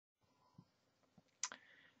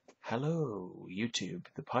Hello, YouTube.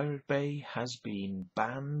 The Pirate Bay has been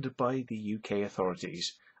banned by the UK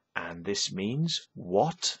authorities. And this means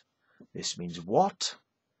what? This means what?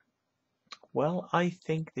 Well, I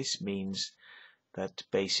think this means that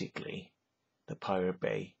basically the Pirate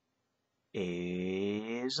Bay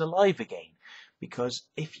is alive again. Because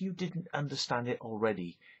if you didn't understand it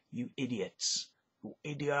already, you idiots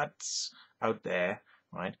out there,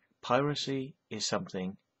 right? Piracy is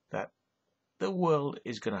something that the world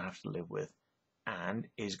is going to have to live with and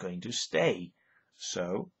is going to stay.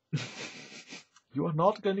 So you are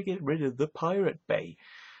not going to get rid of the Pirate Bay.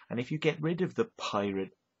 And if you get rid of the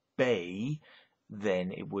Pirate Bay,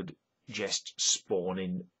 then it would just spawn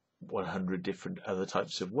in 100 different other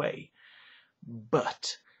types of way.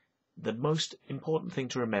 But the most important thing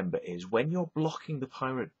to remember is when you're blocking the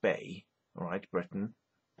Pirate Bay, all right, Britain,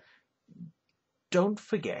 don't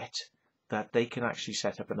forget that they can actually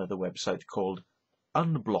set up another website called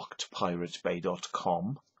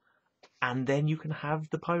unblockedpiratebay.com, and then you can have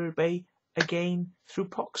the Pirate Bay again through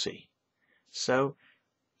proxy. So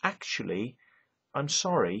actually, I'm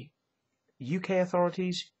sorry, UK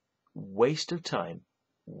authorities, waste of time.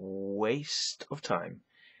 Waste of time.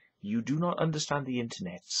 You do not understand the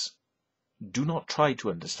internets. Do not try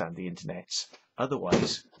to understand the internets.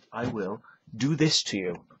 Otherwise, I will do this to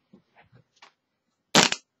you.